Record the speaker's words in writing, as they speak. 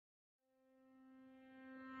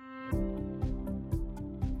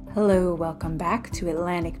Hello, welcome back to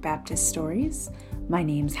Atlantic Baptist Stories. My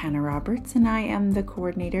name's Hannah Roberts and I am the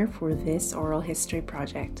coordinator for this oral history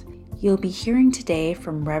project. You'll be hearing today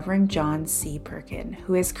from Reverend John C. Perkin,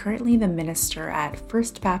 who is currently the minister at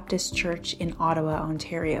First Baptist Church in Ottawa,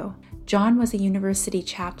 Ontario. John was a university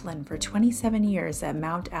chaplain for 27 years at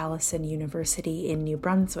Mount Allison University in New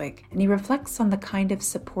Brunswick, and he reflects on the kind of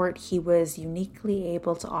support he was uniquely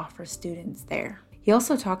able to offer students there. He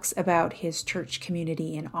also talks about his church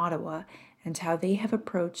community in Ottawa and how they have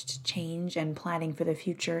approached change and planning for the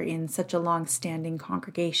future in such a long-standing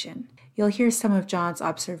congregation. You'll hear some of John's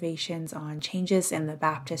observations on changes in the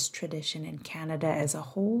Baptist tradition in Canada as a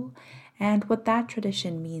whole and what that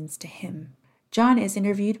tradition means to him. John is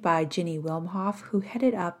interviewed by Ginny Wilmhoff, who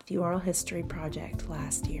headed up the Oral History Project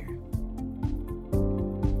last year.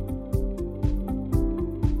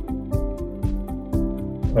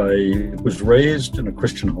 I was raised in a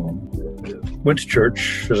Christian home, went to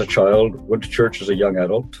church as a child, went to church as a young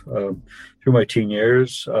adult. Through my teen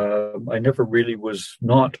years, I never really was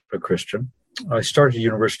not a Christian. I started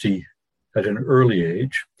university at an early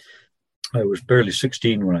age. I was barely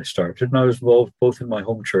 16 when I started, and I was involved both in my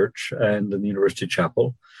home church and in the university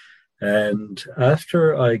chapel. And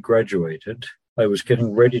after I graduated, I was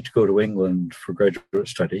getting ready to go to England for graduate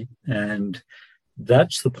study, and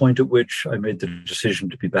that's the point at which I made the decision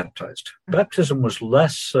to be baptized. Baptism was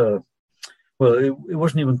less, it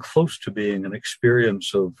wasn't even close to being an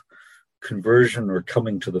experience of conversion or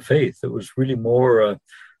coming to the faith. It was really more a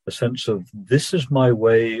sense of, this is my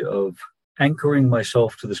way of anchoring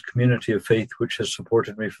myself to this community of faith which has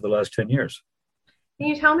supported me for the last 10 years. Can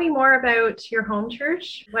you tell me more about your home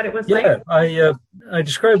church, what it was like? I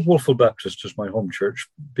describe Wolfville Baptist as my home church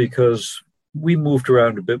because we moved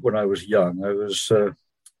around a bit when I was young. I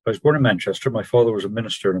was born in Manchester. My father was a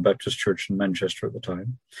minister in a Baptist church in Manchester at the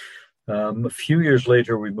time. A few years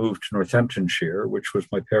later, we moved to Northamptonshire, which was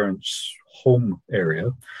my parents' home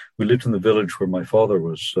area. We lived in the village where my father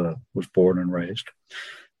was born and raised.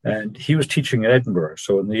 And he was teaching in Edinburgh.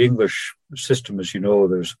 So in the English system, as you know,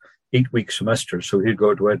 there's 8-week semesters. So he'd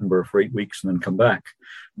go to Edinburgh for 8 weeks and then come back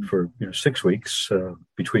for 6 weeks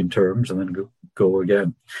between terms and then go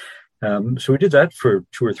again. So we did that for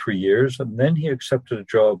 2 or 3 years, and then he accepted a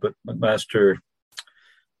job at McMaster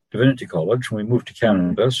Divinity College, and we moved to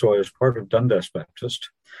Canada, so I was part of Dundas Baptist.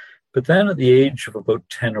 But then at the age of about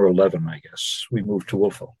 10 or 11, I guess, we moved to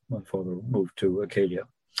Wolfville. My father moved to Acadia.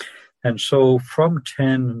 And so from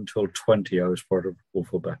 10 until 20, I was part of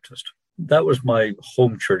Wolfville Baptist. That was my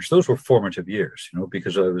home church. Those were formative years,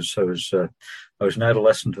 because I was an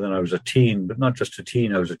adolescent and then I was a teen, but not just a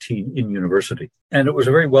teen. I was a teen in university, and it was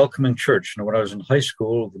a very welcoming church. When I was in high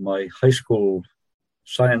school, my high school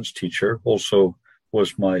science teacher also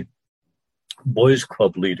was my boys'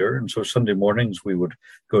 club leader, and so Sunday mornings we would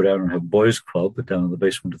go down and have boys' club down in the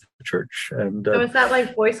basement of the church. And so was that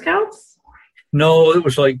like Boy Scouts? No, it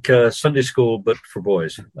was like Sunday school, but for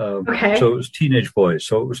boys. Okay. So it was teenage boys.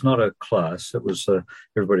 So it was not a class. It was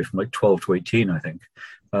everybody from like 12 to 18, I think.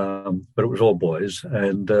 But it was all boys.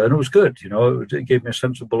 And it was good. It gave me a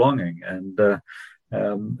sense of belonging. And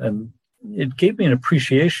it gave me an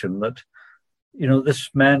appreciation that, this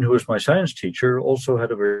man who was my science teacher also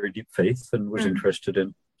had a very deep faith and was interested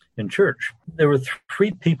in church. There were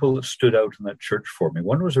 3 people that stood out in that church for me.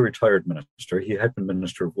 One was a retired minister. He had been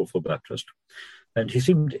minister of Wolfville Baptist, and he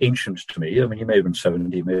seemed ancient to me. I mean, he may have been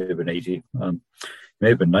 70, he may have been 80, he may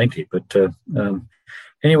have been 90, but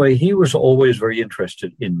anyway, he was always very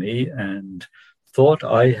interested in me and thought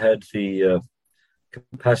I had the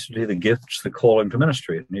capacity, the gifts, the calling to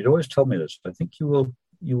ministry. And he'd always tell me this: I think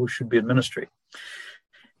you should be in ministry.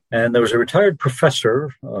 And there was a retired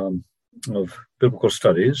professor of biblical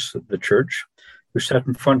studies at the church who sat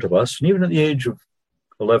in front of us. And even at the age of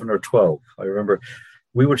 11 or 12, I remember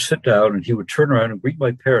we would sit down and he would turn around and greet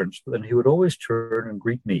my parents, but then he would always turn and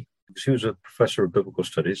greet me. Because he was a professor of biblical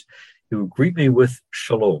studies, he would greet me with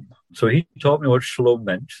shalom. So he taught me what shalom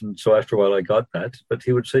meant. And so after a while I got that, but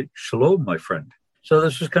he would say, shalom, my friend. So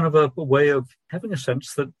this was kind of a way of having a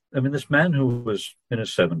sense that, this man who was in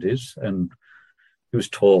his 70s and he was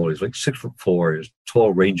tall. He was like 6'4". He was a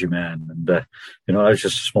tall, rangy man. And, I was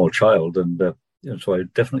just a small child. And so I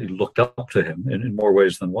definitely looked up to him in more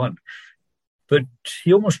ways than one. But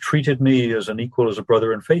he almost treated me as an equal, as a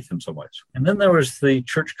brother in faith in some ways. And then there was the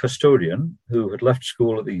church custodian who had left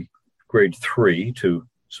school at the grade 3 to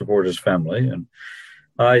support his family. And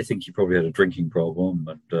I think he probably had a drinking problem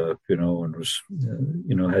and, and was,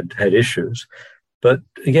 had issues. But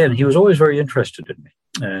again, he was always very interested in me.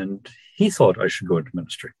 And he thought I should go into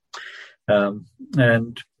ministry.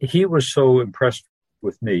 And he was so impressed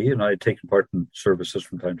with me, and I had taken part in services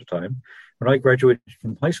from time to time. When I graduated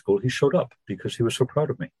from high school, he showed up because he was so proud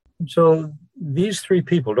of me. And so these three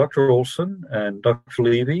people, Dr. Olson and Dr.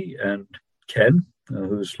 Levy and Ken,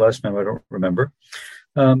 whose last name I don't remember,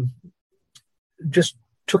 just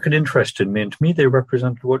took an interest in me. And to me, they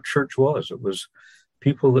represented what church was. It was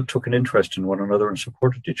people that took an interest in one another and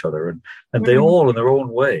supported each other. And they all, in their own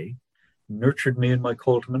way, nurtured me in my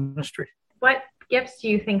call to ministry. What gifts do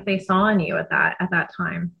you think they saw in you at that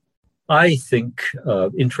time? I think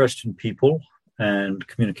interest in people and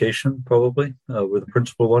communication probably were the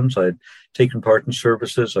principal ones. I'd taken part in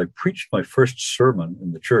services. I preached my first sermon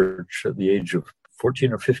in the church at the age of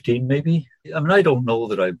 14 or 15, maybe. I mean, I don't know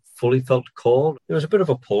that I fully felt called. There was a bit of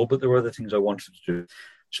a pull, but there were other things I wanted to do.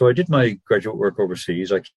 So I did my graduate work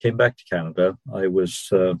overseas. I came back to Canada. I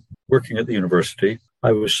was working at the university.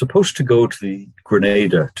 I was supposed to go to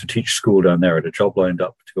Grenada to teach school down there. I had a job lined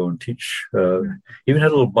up to go and teach. Even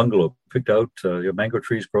had a little bungalow picked out, mango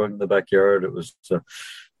trees growing in the backyard. It was,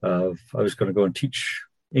 I was going to go and teach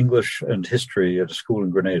English and history at a school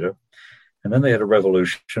in Grenada. And then they had a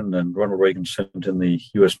revolution, and Ronald Reagan sent in the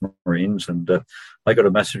U.S. Marines. And I got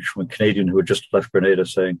a message from a Canadian who had just left Grenada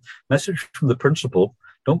saying, "Message from the principal,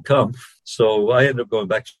 don't come." So I ended up going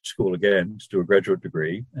back to school again to do a graduate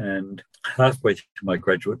degree, and halfway through my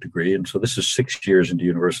graduate degree, and so this is 6 years into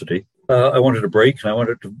university, I wanted a break, and I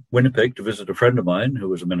wanted to Winnipeg to visit a friend of mine who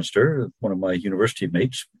was a minister, one of my university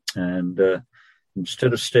mates. And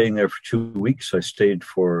instead of staying there for 2 weeks, I stayed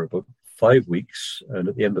for about 5 weeks. And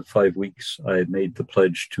at the end of 5 weeks, I had made the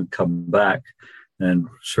pledge to come back and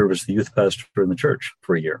serve as the youth pastor in the church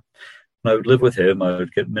for a year. And I would live with him. I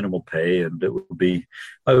would get minimal pay, and I would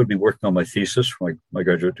be working on my thesis for my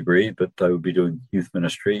graduate degree, but I would be doing youth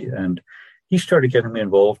ministry. And he started getting me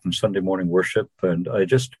involved in Sunday morning worship. And I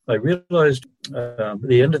realized at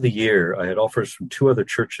the end of the year, I had offers from 2 other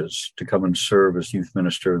churches to come and serve as youth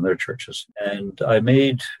minister in their churches. And I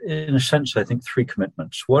made, in a sense, I think 3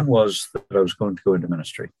 commitments. One was that I was going to go into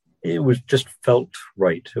ministry. It was just felt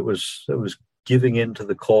right. It was giving in to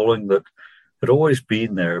the calling that had always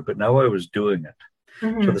been there, but now I was doing it.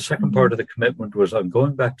 Mm-hmm. So the second part of the commitment was I'm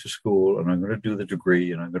going back to school and I'm going to do the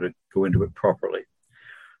degree and I'm going to go into it properly.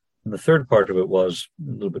 And the third part of it was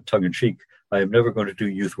a little bit tongue in cheek. I am never going to do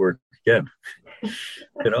youth work again,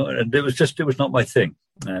 and it was not my thing.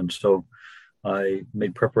 And so I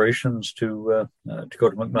made preparations to go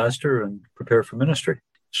to McMaster and prepare for ministry.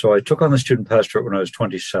 So I took on the student pastorate when I was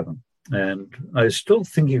 27. And I was still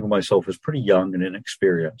thinking of myself as pretty young and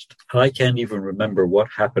inexperienced. I can't even remember what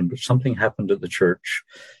happened, but something happened at the church.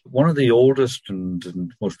 One of the oldest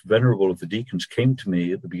and most venerable of the deacons came to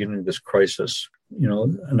me at the beginning of this crisis,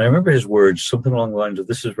 and I remember his words, something along the lines of,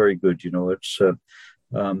 "This is very good.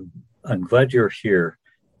 I'm glad you're here.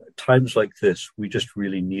 Times like this, we just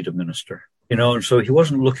really need a minister." And so he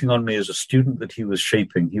wasn't looking on me as a student that he was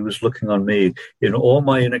shaping. He was looking on me in all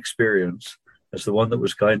my inexperience as the one that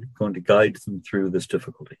was going to guide them through this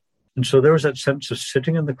difficulty. And so there was that sense of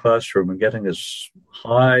sitting in the classroom and getting this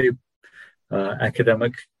high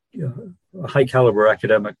caliber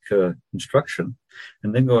academic instruction,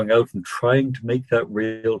 and then going out and trying to make that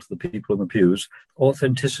real to the people in the pews.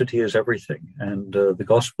 Authenticity is everything, and the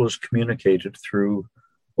gospel is communicated through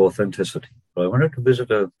authenticity. I wanted to visit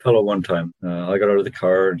a fellow one time. I got out of the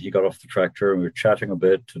car and he got off the tractor, and we were chatting a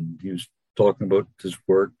bit, and he was talking about his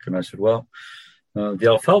work. And I said, "Well, the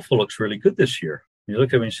alfalfa looks really good this year." And he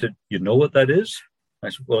looked at me and said, "You know what that is?" I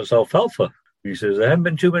said, "Well, it's alfalfa." And he says, "There haven't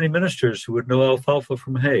been too many ministers who would know alfalfa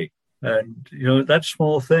from hay." And, that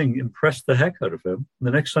small thing impressed the heck out of him. And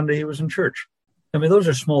the next Sunday he was in church. I mean, those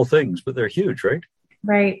are small things, but they're huge, right?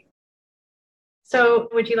 Right. So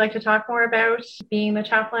would you like to talk more about being the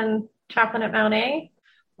chaplain at Mount A?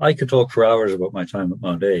 I could talk for hours about my time at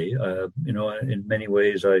Mount A. In many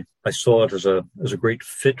ways, I saw it as a great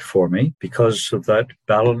fit for me because of that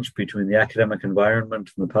balance between the academic environment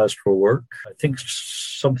and the pastoral work. I think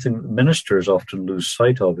something ministers often lose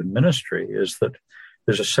sight of in ministry is that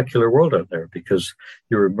there's a secular world out there because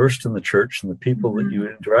you're immersed in the church and the people that you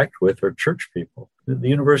interact with are church people. The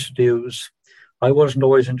university I wasn't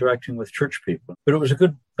always interacting with church people, but it was a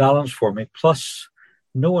good balance for me. Plus,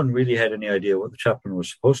 no one really had any idea what the chaplain was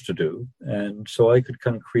supposed to do. And so I could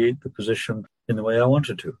kind of create the position in the way I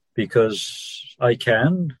wanted to, because I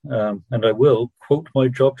can, and I will, quote my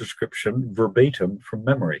job description verbatim from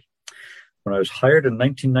memory. When I was hired in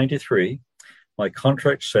 1993, my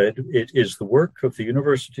contract said, "It is the work of the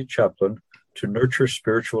university chaplain to nurture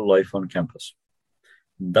spiritual life on campus."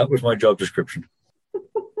 That was my job description.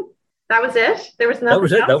 That was it? There was nothing else? That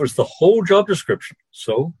was it. That was the whole job description.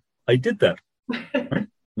 So I did that.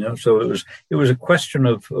 So it was a question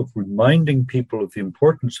of reminding people of the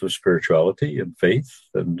importance of spirituality and faith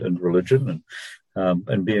and religion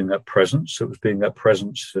and being that presence. It was being that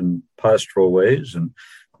presence in pastoral ways and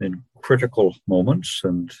in critical moments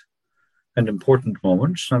and important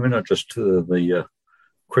moments. I mean, not just the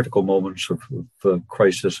critical moments of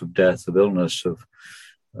crisis, of death, of illness, of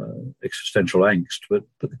existential angst, but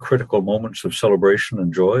the critical moments of celebration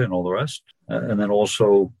and joy and all the rest. And then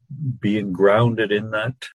also being grounded in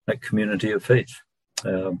that community of faith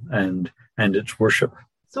and its worship.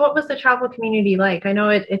 So what was the chapel community like? I know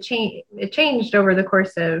it changed over the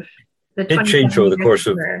course of the 27 years. It changed over the course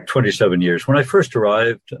of 27 years. When I first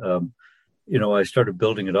arrived, I started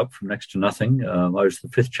building it up from next to nothing. I was the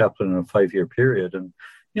fifth chaplain in a 5-year period. And,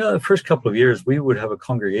 the first couple of years, we would have a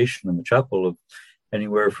congregation in the chapel of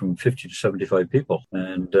anywhere from 50 to 75 people.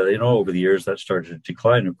 And, over the years, that started to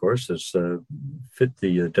decline, of course, as fit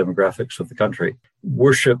the demographics of the country.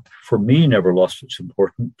 Worship, for me, never lost its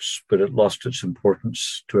importance, but it lost its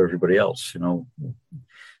importance to everybody else.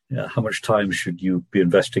 How much time should you be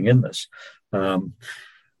investing in this?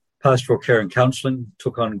 Pastoral care and counselling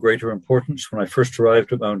took on greater importance. When I first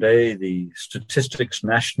arrived at Mount A, the statistics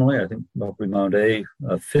nationally, I think probably Mount A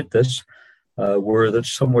fit this, were that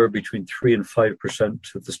somewhere between 3 and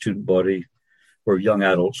 5% of the student body or young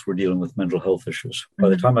adults were dealing with mental health issues. By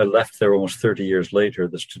the time I left there almost 30 years later,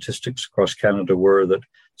 the statistics across Canada were that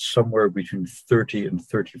somewhere between 30 and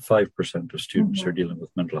 35% of students are dealing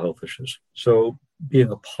with mental health issues. So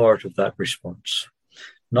being a part of that response,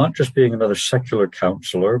 not just being another secular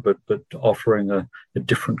counselor, but offering a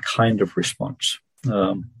different kind of response.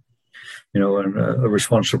 And a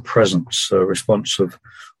response of presence, a response of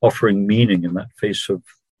offering meaning in that face of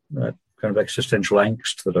that kind of existential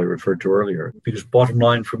angst that I referred to earlier. Because bottom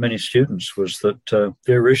line for many students was that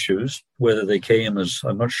their issues, whether they came as,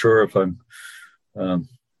 I'm not sure if I'm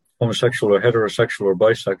homosexual or heterosexual or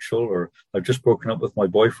bisexual, or I've just broken up with my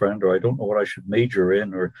boyfriend, or I don't know what I should major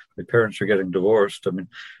in, or my parents are getting divorced. I mean,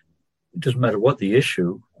 it doesn't matter what the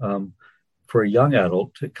issue. For a young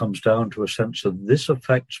adult, it comes down to a sense of this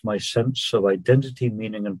affects my sense of identity,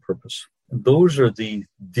 meaning, and purpose. And those are the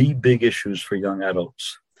big issues for young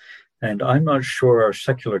adults. And I'm not sure our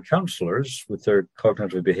secular counselors, with their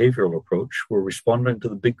cognitive behavioral approach, were responding to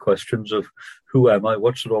the big questions of who am I,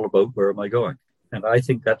 what's it all about, where am I going? And I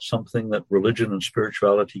think that's something that religion and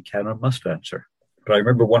spirituality can and must answer. But I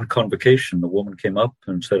remember one convocation, the woman came up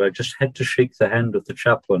and said, I just had to shake the hand of the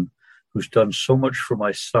chaplain who's done so much for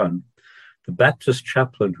my son, the Baptist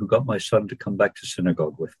chaplain who got my son to come back to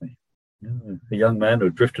synagogue with me. A young man who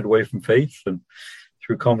drifted away from faith and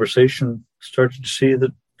through conversation started to see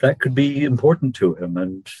that could be important to him,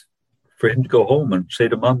 and for him to go home and say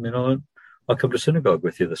to Mom, I'll come to synagogue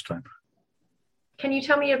with you this time. Can you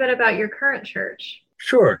tell me a bit about your current church?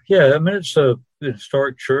 Sure. Yeah. I mean, it's a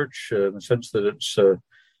historic church in the sense that it's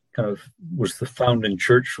kind of was the founding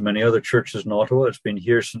church for many other churches in Ottawa. It's been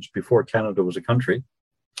here since before Canada was a country.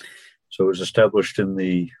 So it was established in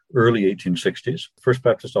the early 1860s, First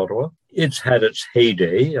Baptist Ottawa. It's had its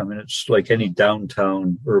heyday. I mean, it's like any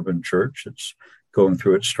downtown urban church. It's going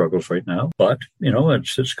through its struggles right now. But,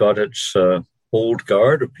 it's got its old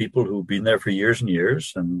guard of people who've been there for years and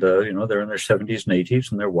years. And, they're in their 70s and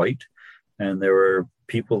 80s and they're white. And there are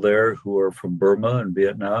people there who are from Burma and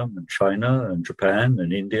Vietnam and China and Japan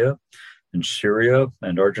and India and Syria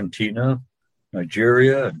and Argentina,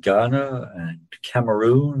 Nigeria and Ghana and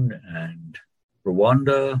Cameroon and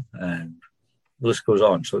Rwanda, and the list goes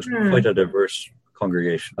on. So it's quite a diverse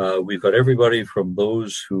congregation. We've got everybody from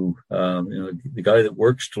those who, the guy that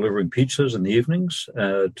works delivering pizzas in the evenings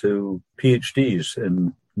to PhDs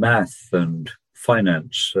in math and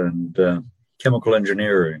finance and chemical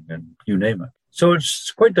engineering and you name it. So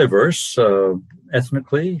it's quite diverse,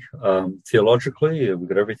 ethnically, theologically. We've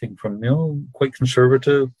got everything from, quite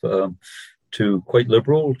conservative to quite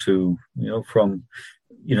liberal to, from,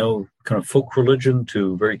 kind of folk religion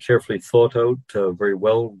to very carefully thought out, very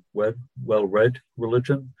well-read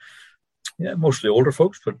religion. Yeah, mostly older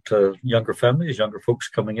folks, but younger families, younger folks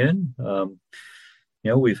coming in.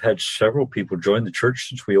 We've had several people join the church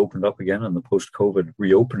since we opened up again in the post-COVID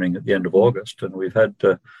reopening at the end of August. And we've had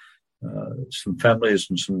some families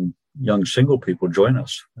and some young single people join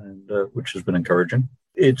us, and which has been encouraging.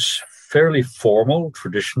 It's fairly formal,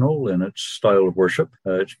 traditional in its style of worship,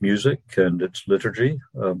 its music and its liturgy.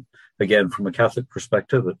 And again, from a Catholic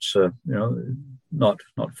perspective, it's not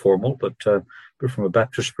formal, but from a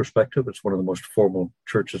Baptist perspective, it's one of the most formal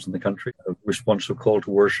churches in the country. A responsive call to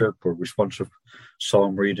worship, or responsive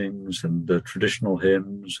psalm readings, and traditional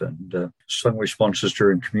hymns, and sung responses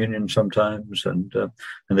during communion sometimes, and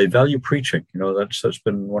they value preaching. That's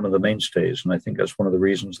been one of the mainstays, and I think that's one of the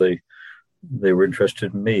reasons they were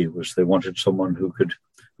interested in me, was they wanted someone who could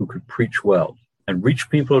preach well and reach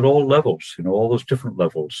people at all levels, all those different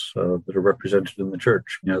levels that are represented in the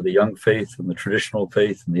church, the young faith and the traditional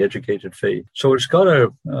faith and the educated faith. So it's got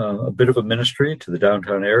a bit of a ministry to the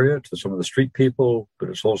downtown area, to some of the street people, but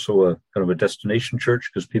it's also a kind of a destination church,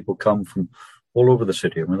 because people come from all over the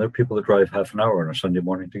city. I mean, there are people that drive half an hour on a Sunday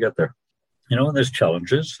morning to get there. And there's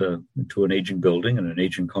challenges to an aging building and an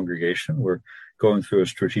aging congregation. We're going through a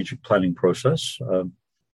strategic planning process.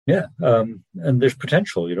 And there's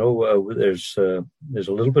potential. There's a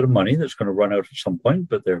little bit of money that's going to run out at some point,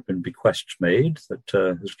 but there have been bequests made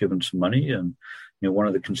that has given some money. And one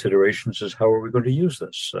of the considerations is, how are we going to use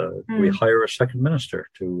this? We hire a second minister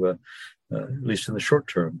to, at least in the short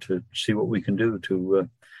term, to see what we can do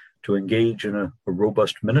to engage in a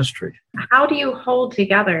robust ministry. How do you hold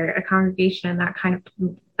together a congregation that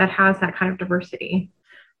has that kind of diversity?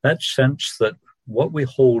 That sense that what we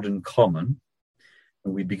hold in common,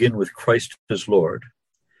 and we begin with Christ as Lord,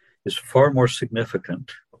 is far more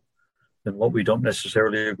significant than what we don't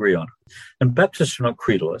necessarily agree on. And Baptists are not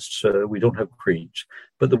creedalists. We don't have creeds.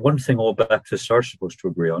 But the one thing all Baptists are supposed to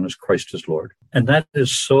agree on is Christ as Lord. And that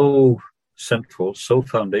is so central, so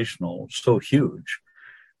foundational, so huge,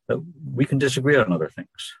 that we can disagree on other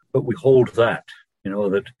things. But we hold that,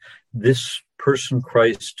 that this person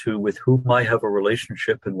Christ, with whom I have a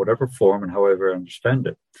relationship in whatever form and however I understand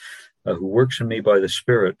it, who works in me by the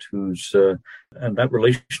Spirit, and that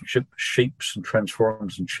relationship shapes and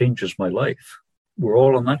transforms and changes my life. We're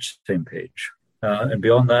all on that same page. And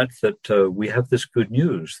beyond that we have this good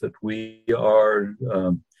news that we are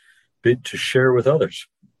bid to share with others.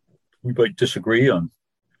 We might disagree on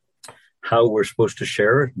how we're supposed to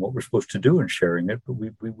share it and what we're supposed to do in sharing it, but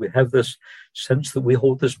we have this sense that we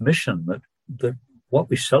hold this mission, that what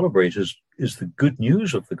we celebrate is the good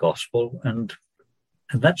news of the gospel, and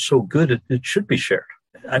that's so good it should be shared.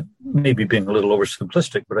 I may be being a little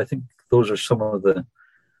oversimplistic, but I think those are some of the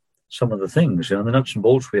things, the nuts and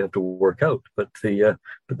bolts we have to work out. But the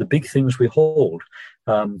big things we hold.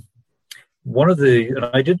 And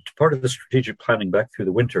I did part of the strategic planning back through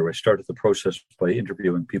the winter. I started the process by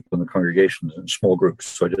interviewing people in the congregations in small groups.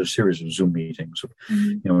 So I did a series of Zoom meetings of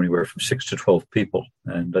anywhere from 6 to 12 people,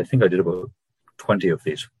 and I think I did about 20 of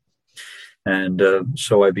these. And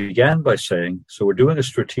so I began by saying, so we're doing a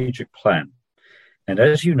strategic plan. And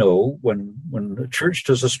as you know, when a church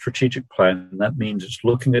does a strategic plan, that means it's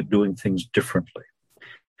looking at doing things differently.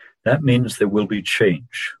 That means there will be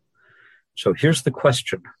change. So here's the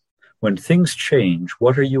question. When things change,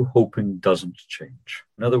 what are you hoping doesn't change?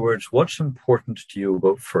 In other words, what's important to you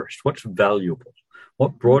about first? What's valuable?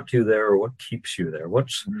 What brought you there, or what keeps you there?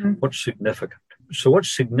 What's significant? So what's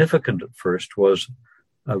significant at first was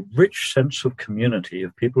a rich sense of community,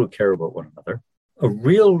 of people who care about one another, a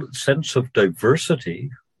real sense of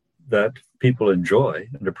diversity that people enjoy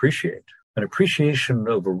and appreciate, an appreciation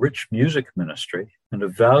of a rich music ministry, and a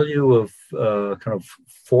value of kind of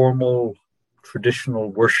formal,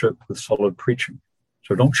 traditional worship with solid preaching.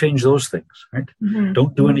 So don't change those things, right?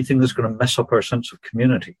 Don't do anything that's going to mess up our sense of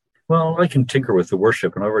community. Well, I can tinker with the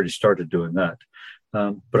worship, and I already started doing that.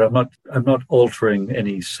 But I'm not altering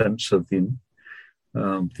any sense of the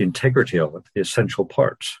integrity of it, the essential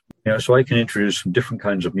parts. So I can introduce some different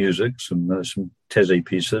kinds of music, some teze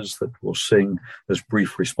pieces that we'll sing as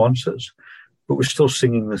brief responses, but we're still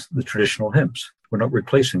singing the traditional hymns. We're not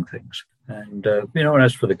replacing things. And, and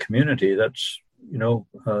as for the community, that's,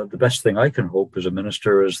 the best thing I can hope as a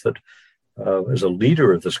minister is that as a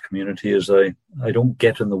leader of this community is I don't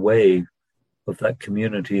get in the way of that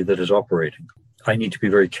community that is operating. I need to be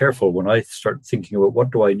very careful when I start thinking about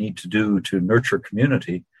what do I need to do to nurture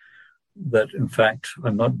community, that in fact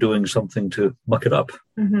I'm not doing something to muck it up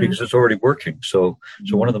because it's already working. So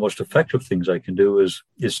one of the most effective things I can do is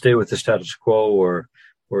stay with the status quo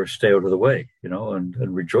or stay out of the way,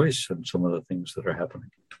 and rejoice in some of the things that are happening.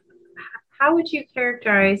 How would you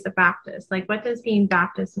characterize a Baptist? Like, what does being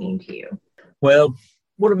Baptist mean to you? Well,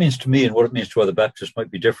 what it means to me and what it means to other Baptists might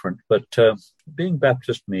be different, but being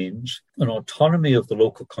Baptist means an autonomy of the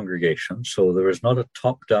local congregation. So there is not a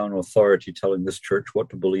top-down authority telling this church what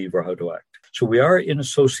to believe or how to act. So we are in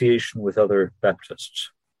association with other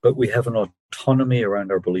Baptists, but we have an autonomy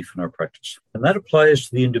around our belief and our practice. And that applies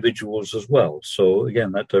to the individuals as well. So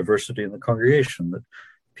again, that diversity in the congregation, that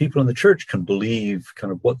people in the church can believe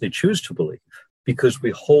kind of what they choose to believe because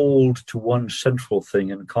we hold to one central thing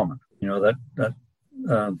in common, that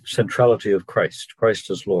centrality of Christ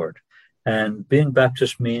as Lord. And being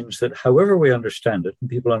Baptist means that however we understand it, and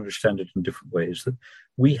people understand it in different ways, that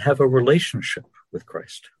we have a relationship with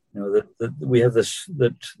Christ. That we have this,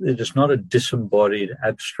 that it is not a disembodied,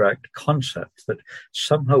 abstract concept, that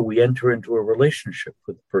somehow we enter into a relationship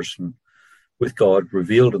with the person, with God,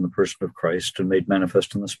 revealed in the person of Christ and made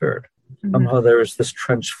manifest in the Spirit. Mm-hmm. Somehow there is this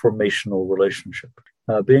transformational relationship.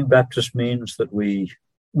 Being Baptist means that we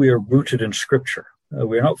are rooted in Scripture.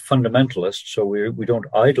 We are not fundamentalists, so we don't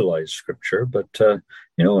idolize Scripture, but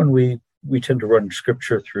and we tend to run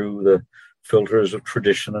Scripture through the filters of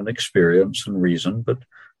tradition and experience and reason, but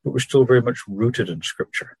we're still very much rooted in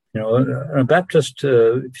Scripture. A Baptist,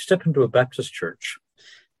 if you step into a Baptist church,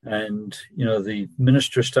 and the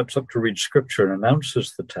minister steps up to read Scripture and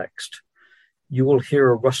announces the text, you will hear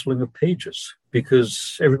a rustling of pages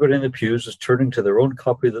because everybody in the pews is turning to their own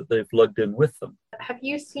copy that they've lugged in with them. Have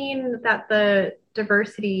you seen that the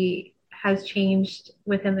diversity has changed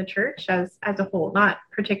within the church as a whole, not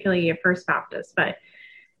particularly at First Baptist, but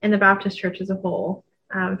in the Baptist church as a whole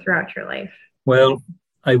throughout your life? Well,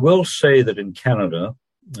 I will say that in Canada,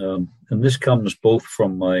 and this comes both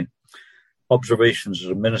from my observations as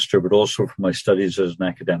a minister, but also from my studies as an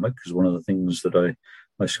academic, because one of the things that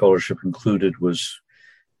my scholarship included was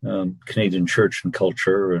Canadian church and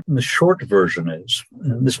culture. And the short version is,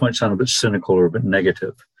 and this might sound a bit cynical or a bit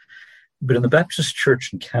negative, but in the Baptist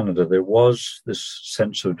church in Canada, there was this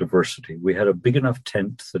sense of diversity. We had a big enough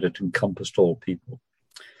tent that it encompassed all people.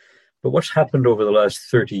 But what's happened over the last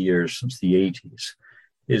 30 years, since the 80s,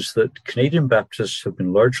 is that Canadian Baptists have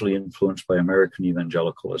been largely influenced by American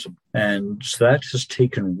evangelicalism. And that has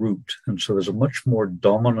taken root. And so there's a much more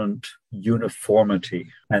dominant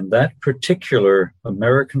uniformity. And that particular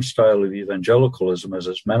American style of evangelicalism, as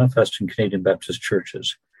it's manifest in Canadian Baptist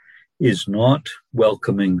churches, is not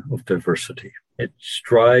welcoming of diversity. It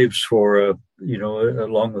strives for,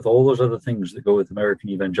 along with all those other things that go with American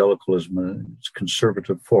evangelicalism, its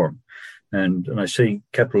conservative form. And I say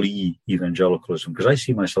capital E evangelicalism because I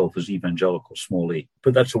see myself as evangelical, small e.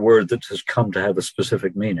 But that's a word that has come to have a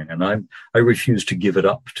specific meaning. And I refuse to give it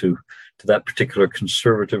up to that particular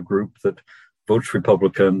conservative group that votes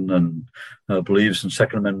Republican and believes in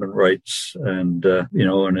Second Amendment rights and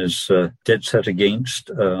is dead set against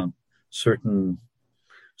certain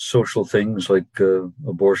social things like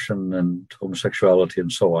abortion and homosexuality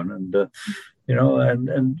and so on.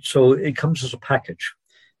 And so it comes as a package.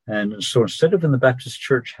 And so instead of in the Baptist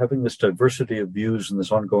church having this diversity of views and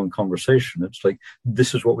this ongoing conversation, it's like,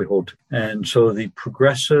 this is what we hold to. And so the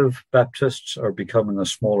progressive Baptists are becoming a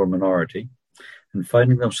smaller minority and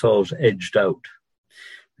finding themselves edged out.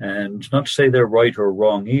 And not to say they're right or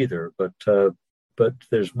wrong either, but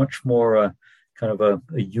there's much more kind of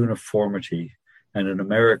a uniformity and an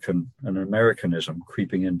Americanism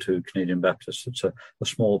creeping into Canadian Baptists. It's a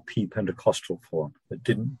small P Pentecostal form that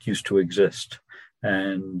didn't used to exist.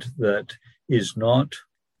 And that is not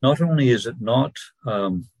only is it not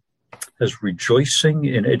as rejoicing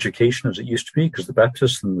in education as it used to be, because the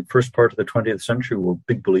Baptists in the first part of the 20th century were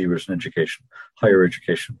big believers in education, higher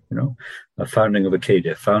education, founding of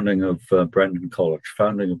Acadia, founding of Brandon College,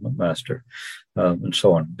 founding of McMaster, and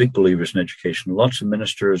so on, big believers in education. Lots of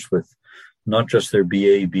ministers with not just their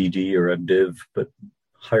BA, BD, or MDiv, but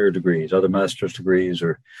higher degrees, other master's degrees,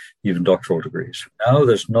 or even doctoral degrees. Now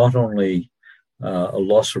there's not only a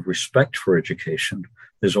loss of respect for education,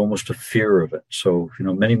 there's almost a fear of it. So,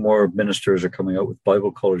 many more ministers are coming out with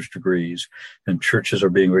Bible college degrees, and churches are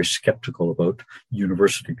being very skeptical about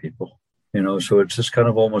university people. So it's this kind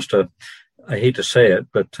of almost I hate to say it,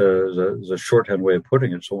 but as a shorthand way of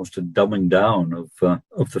putting it, it's almost a dumbing down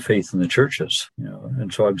of the faith in the churches.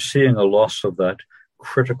 And so I'm seeing a loss of that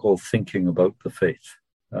critical thinking about the faith.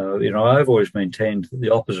 I've always maintained that the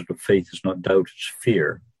opposite of faith is not doubt, it's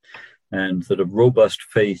fear. And that a robust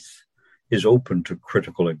faith is open to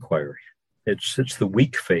critical inquiry. It's the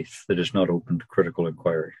weak faith that is not open to critical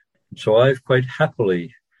inquiry. So I've quite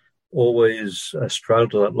happily always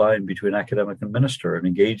straddled that line between academic and minister and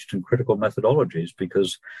engaged in critical methodologies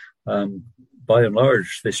because, by and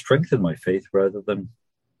large, they strengthen my faith rather than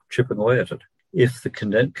chipping away at it. If the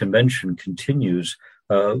convention continues,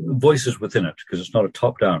 voices within it, because it's not a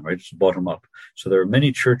top-down, right? It's a bottom-up. So there are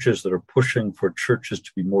many churches that are pushing for churches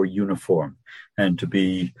to be more uniform and to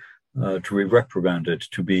be reprimanded,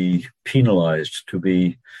 to be penalized, to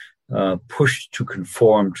be pushed to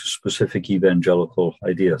conform to specific evangelical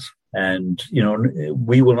ideas. And,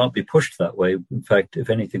 we will not be pushed that way. In fact, if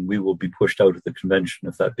anything, we will be pushed out of the convention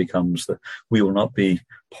if that becomes we will not be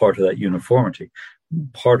part of that uniformity.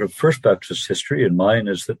 Part of First Baptist history, and mine,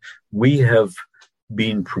 is that we have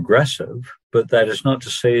been progressive, but that is not to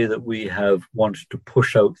say that we have wanted to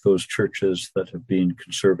push out those churches that have been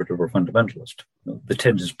conservative or fundamentalist. The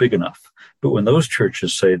tent is big enough. But when those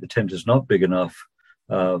churches say the tent is not big enough,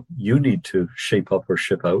 you need to shape up or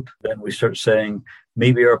ship out, then we start saying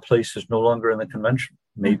maybe our place is no longer in the convention.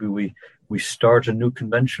 Maybe we start a new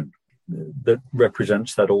convention that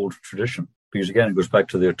represents that old tradition. Because again, it goes back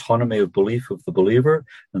to the autonomy of belief of the believer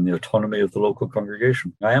and the autonomy of the local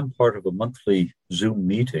congregation. I am part of a monthly Zoom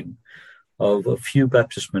meeting of a few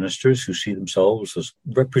Baptist ministers who see themselves as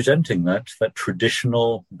representing that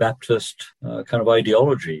traditional Baptist kind of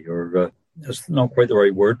ideology, or that's not quite the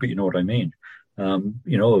right word, but you know what I mean.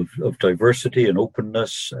 Of diversity and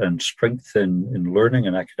openness and strength in learning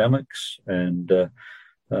and academics. And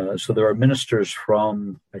so there are ministers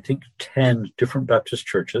from, I think, 10 different Baptist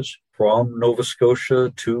churches, from Nova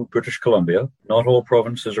Scotia to British Columbia. Not all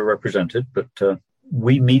provinces are represented, but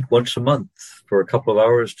we meet once a month for a couple of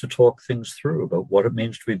hours to talk things through about what it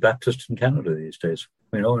means to be Baptist in Canada these days.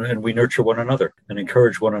 And we nurture one another and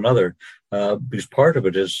encourage one another, because part of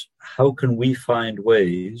it is, how can we find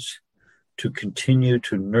ways to continue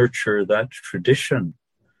to nurture that tradition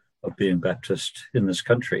of being Baptist in this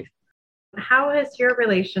country? How has your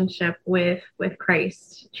relationship with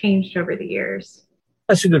Christ changed over the years?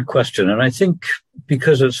 That's a good question. And I think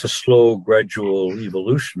because it's a slow, gradual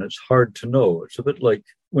evolution, it's hard to know. It's a bit like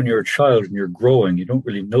when you're a child and you're growing, you don't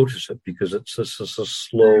really notice it because it's a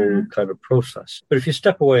slow kind of process. But if you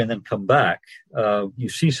step away and then come back, you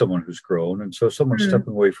see someone who's grown. And so someone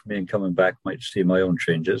stepping away from me and coming back might see my own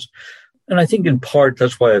changes. And I think in part,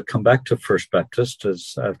 that's why I've come back to First Baptist,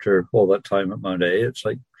 as after all that time at Mount A. It's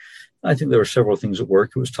like, I think there were several things at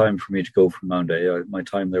work. It was time for me to go from Mount A. My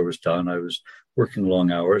time there was done. I was working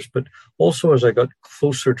long hours. But also as I got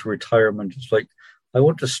closer to retirement, it's like, I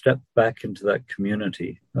want to step back into that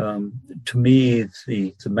community. To me,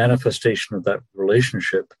 the manifestation of that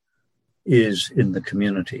relationship is in the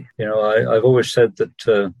community. I've always said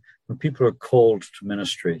that when people are called to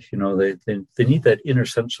ministry, they need that inner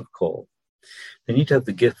sense of call. They need to have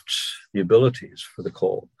the gifts, the abilities for the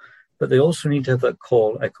call, but they also need to have that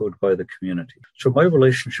call echoed by the community. So my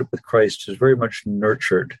relationship with Christ is very much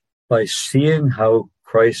nurtured by seeing how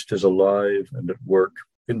Christ is alive and at work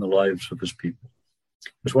in the lives of his people.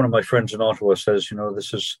 As one of my friends in Ottawa says,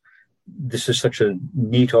 this is such a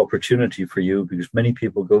neat opportunity for you, because many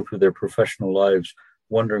people go through their professional lives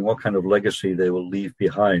wondering what kind of legacy they will leave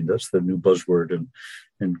behind. That's the new buzzword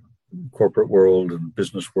in corporate world and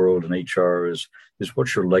business world and HR is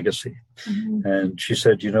what's your legacy? Mm-hmm. And she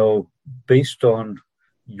said, based on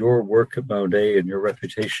your work at Mount A and your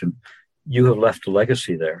reputation, you have left a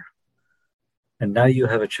legacy there. And now you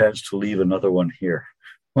have a chance to leave another one here.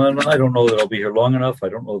 Well, I don't know that I'll be here long enough. I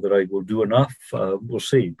don't know that I will do enough. We'll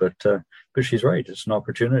see. But she's right. It's an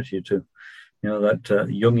opportunity to, that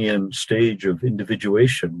Jungian stage of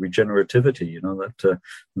individuation, regenerativity, that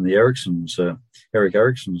in the Erik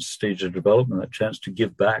Erikson's stage of development, that chance to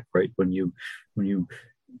give back, right? When you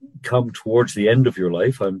come towards the end of your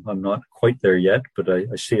life, I'm not quite there yet, but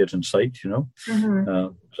I see it in sight, Mm-hmm.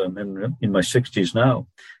 So I'm in my 60s now.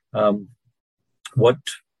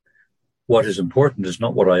 What is important is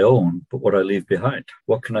not what I own, but what I leave behind.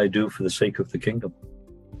 What can I do for the sake of the kingdom?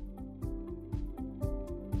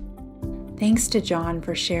 Thanks to John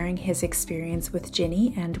for sharing his experience with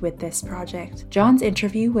Ginny and with this project. John's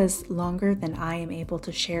interview was longer than I am able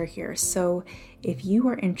to share here, so if you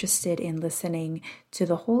are interested in listening to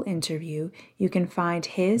the whole interview, you can find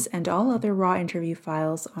his and all other raw interview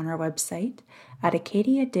files on our website at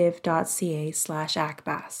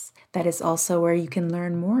acadiadiv.ca/acbas. That is also where you can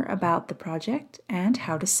learn more about the project and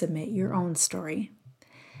how to submit your own story.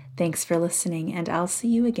 Thanks for listening, and I'll see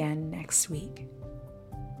you again next week.